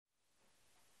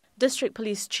District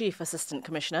Police Chief Assistant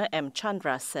Commissioner M.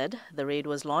 Chandra said the raid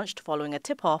was launched following a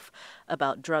tip-off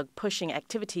about drug-pushing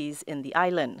activities in the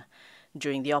island.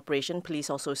 During the operation, police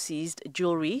also seized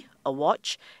jewellery, a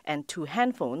watch and 2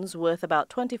 handphones worth about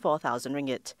 24,000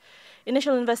 ringgit.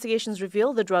 Initial investigations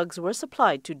reveal the drugs were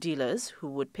supplied to dealers who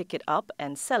would pick it up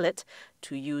and sell it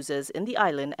to users in the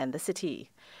island and the city.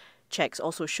 Checks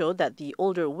also showed that the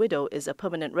older widow is a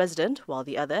permanent resident, while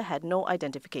the other had no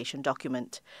identification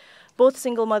document. Both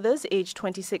single mothers, aged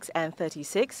 26 and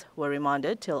 36, were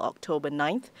remanded till October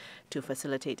 9th to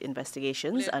facilitate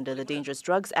investigations under the Dangerous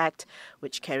Drugs Act,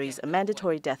 which carries a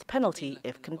mandatory death penalty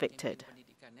if convicted.